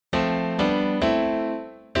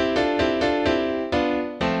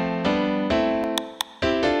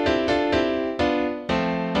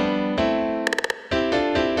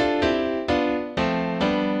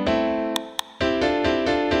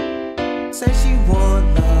she want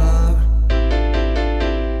love.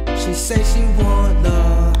 She say she want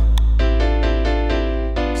love.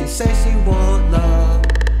 She say she want love.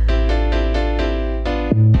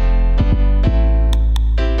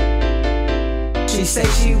 She say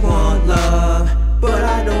she want love, but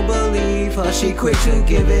I don't believe her. She quick to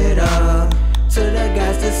give it up to the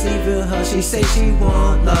guys deceiving her. She say she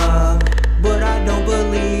want love, but I don't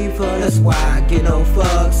believe her. That's why I get no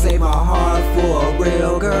fuck. Save my heart for a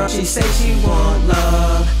real girl. She say she want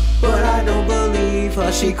love, but I don't believe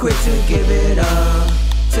her. She quick to give it up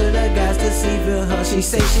to the guys deceiving her. She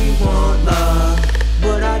say she want love,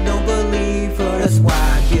 but I don't believe her. That's why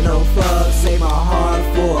I get no fuck. Save my heart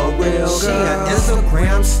for a real girl. She an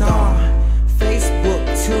Instagram star,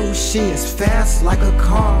 Facebook too. She is fast like a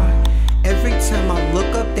car. Every time I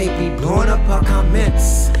look up, they be blowing up her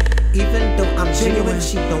comments. Even though I'm genuine,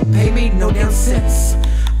 she don't pay me no damn cents.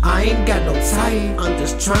 I ain't got no type, I'm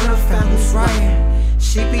just tryna find who's right.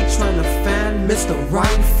 She be tryna find Mr.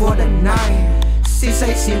 Right for the night. She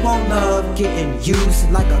say she want love, getting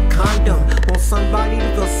used like a condom. Want somebody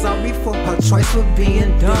to feel sorry for her choice for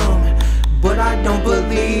being dumb. But I don't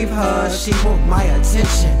believe her, she want my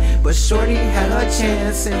attention. But shorty had her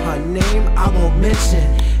chance and her name I won't mention.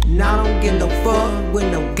 Now I don't give no fuck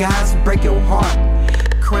when no guys break your heart.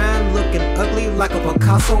 Crying looking ugly like a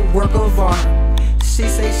Picasso work of art. She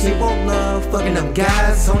say she want love, fucking them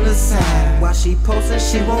guys on the side. While she posting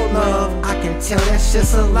she want love, I can tell that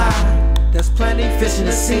shit's a lie. There's plenty fish in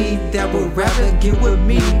the sea that would rather get with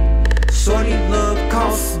me. Shorty love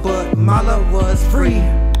costs, but my love was free.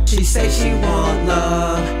 She say she want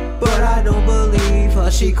love, but I don't believe her.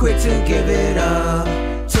 She quick to give it up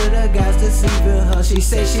to the guys deceiving her. She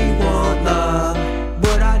say she want love,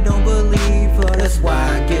 but I don't believe her. That's why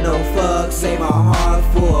I get no fuck. Save my heart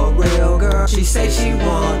for a real girl. She say she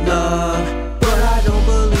want love, but I don't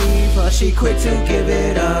believe her. She quick to give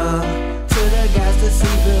it up to the guys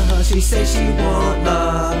deceiving her. She say she want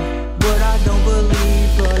love, but I don't believe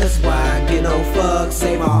her. That's why I get no fuck.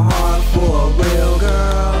 Save my heart for a